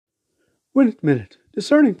Wait a minute.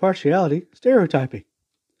 Discerning partiality, stereotyping.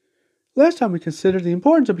 Last time we considered the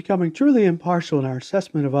importance of becoming truly impartial in our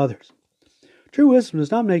assessment of others. True wisdom does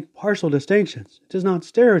not make partial distinctions. It does not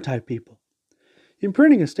stereotype people.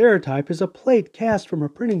 Imprinting a stereotype is a plate cast from a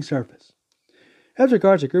printing surface. As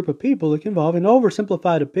regards a group of people, it can involve an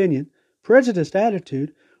oversimplified opinion, prejudiced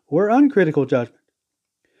attitude, or uncritical judgment.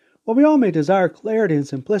 While we all may desire clarity and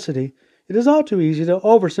simplicity, it is all too easy to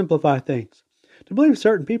oversimplify things. To believe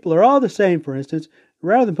certain people are all the same, for instance,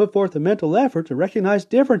 rather than put forth the mental effort to recognize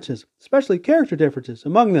differences, especially character differences,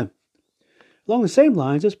 among them. Along the same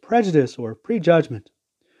lines as prejudice or prejudgment.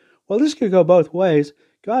 While this could go both ways,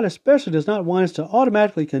 God especially does not want us to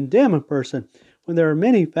automatically condemn a person when there are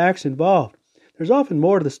many facts involved. There's often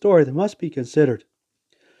more to the story that must be considered.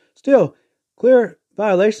 Still, clear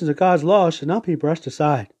violations of God's law should not be brushed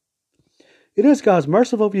aside. It is God's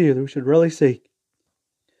merciful view that we should really seek.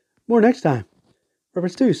 More next time.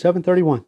 R02.731.